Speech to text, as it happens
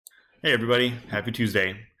Hey everybody, happy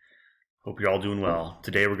Tuesday. Hope you're all doing well.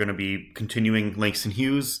 Today we're going to be continuing Langston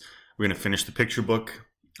Hughes. We're going to finish the picture book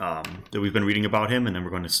that we've been reading about him, and then we're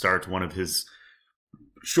going to start one of his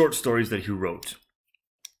short stories that he wrote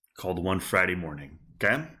called One Friday Morning.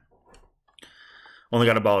 Okay? Only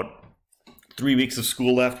got about 3 weeks of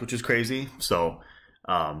school left, which is crazy. So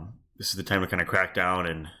this is the time to kind of crack down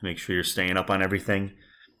and make sure you're staying up on everything.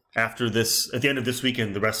 After this, at the end of this week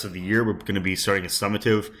and the rest of the year, we're going to be starting a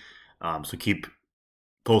summative. So keep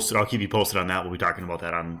posted. I'll keep you posted on that. We'll be talking about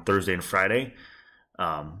that on Thursday and Friday.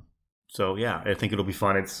 So yeah, I think it'll be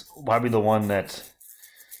fun. It's probably the one that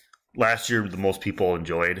last year the most people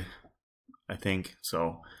enjoyed, I think.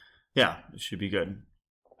 So yeah, it should be good.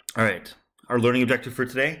 All right. Our learning objective for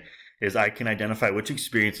today is I can identify which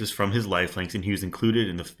experiences from his life Langston Hughes included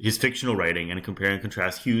in his fictional writing and compare and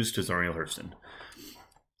contrast Hughes to Zora Neale Hurston.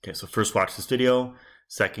 Okay, so first watch this video.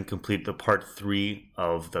 Second, complete the part 3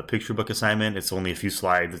 of the picture book assignment. It's only a few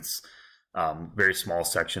slides. It's very small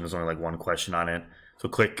section. There's only like one question on it. So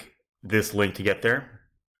click this link to get there.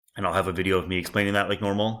 And I'll have a video of me explaining that like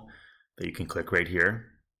normal that you can click right here.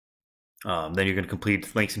 Then you're going to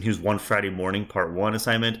complete Langston Hughes One Friday Morning Part 1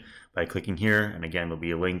 assignment by clicking here. And again, there'll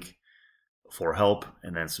be a link for help.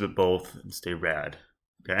 And then submit both and stay rad.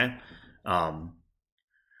 Okay?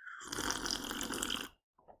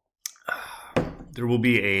 There will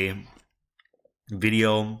be a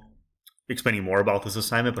video explaining more about this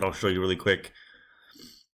assignment, but I'll show you really quick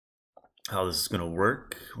how this is going to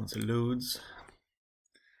work once it loads.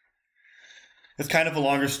 It's kind of a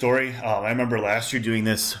longer story. I remember last year doing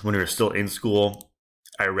this when we were still in school.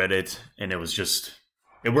 I read it, and it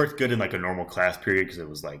worked good in like a normal class period because it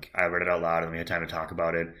was like I read it out loud and we had time to talk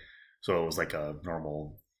about it. So it was like a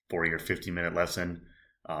normal 40 or 50-minute lesson.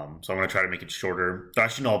 So I'm going to try to make it shorter.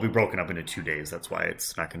 Actually, no, I'll be broken up into 2 days. That's why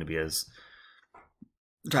it's not going to be as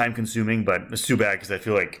time consuming, but it's too bad because I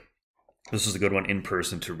feel like this is a good one in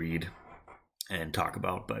person to read and talk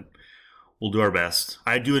about, but we'll do our best.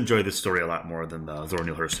 I do enjoy this story a lot more than the Zora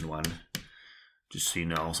Neale Hurston one, just so you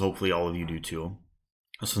know. So hopefully all of you do too.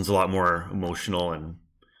 This one's a lot more emotional and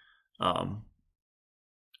I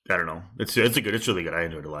don't know. It's really good. I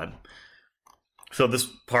enjoyed it a lot. So this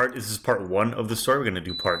is part 1 of the story. We're going to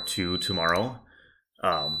do part 2 tomorrow.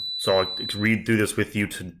 So I'll read through this with you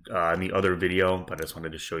in the other video, but I just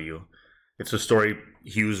wanted to show you. It's a story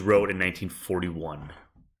Hughes wrote in 1941.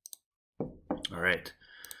 All right.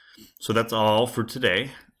 So that's all for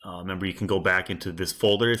today. Remember, you can go back into this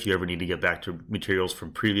folder if you ever need to get back to materials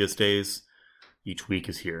from previous days. Each week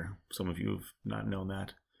is here. Some of you have not known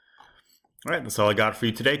that. All right, that's all I got for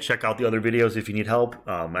you today. Check out the other videos if you need help.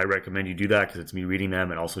 I recommend you do that because it's me reading them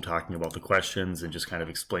and also talking about the questions and just kind of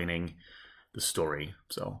explaining the story.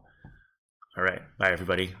 So, all right, bye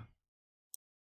everybody.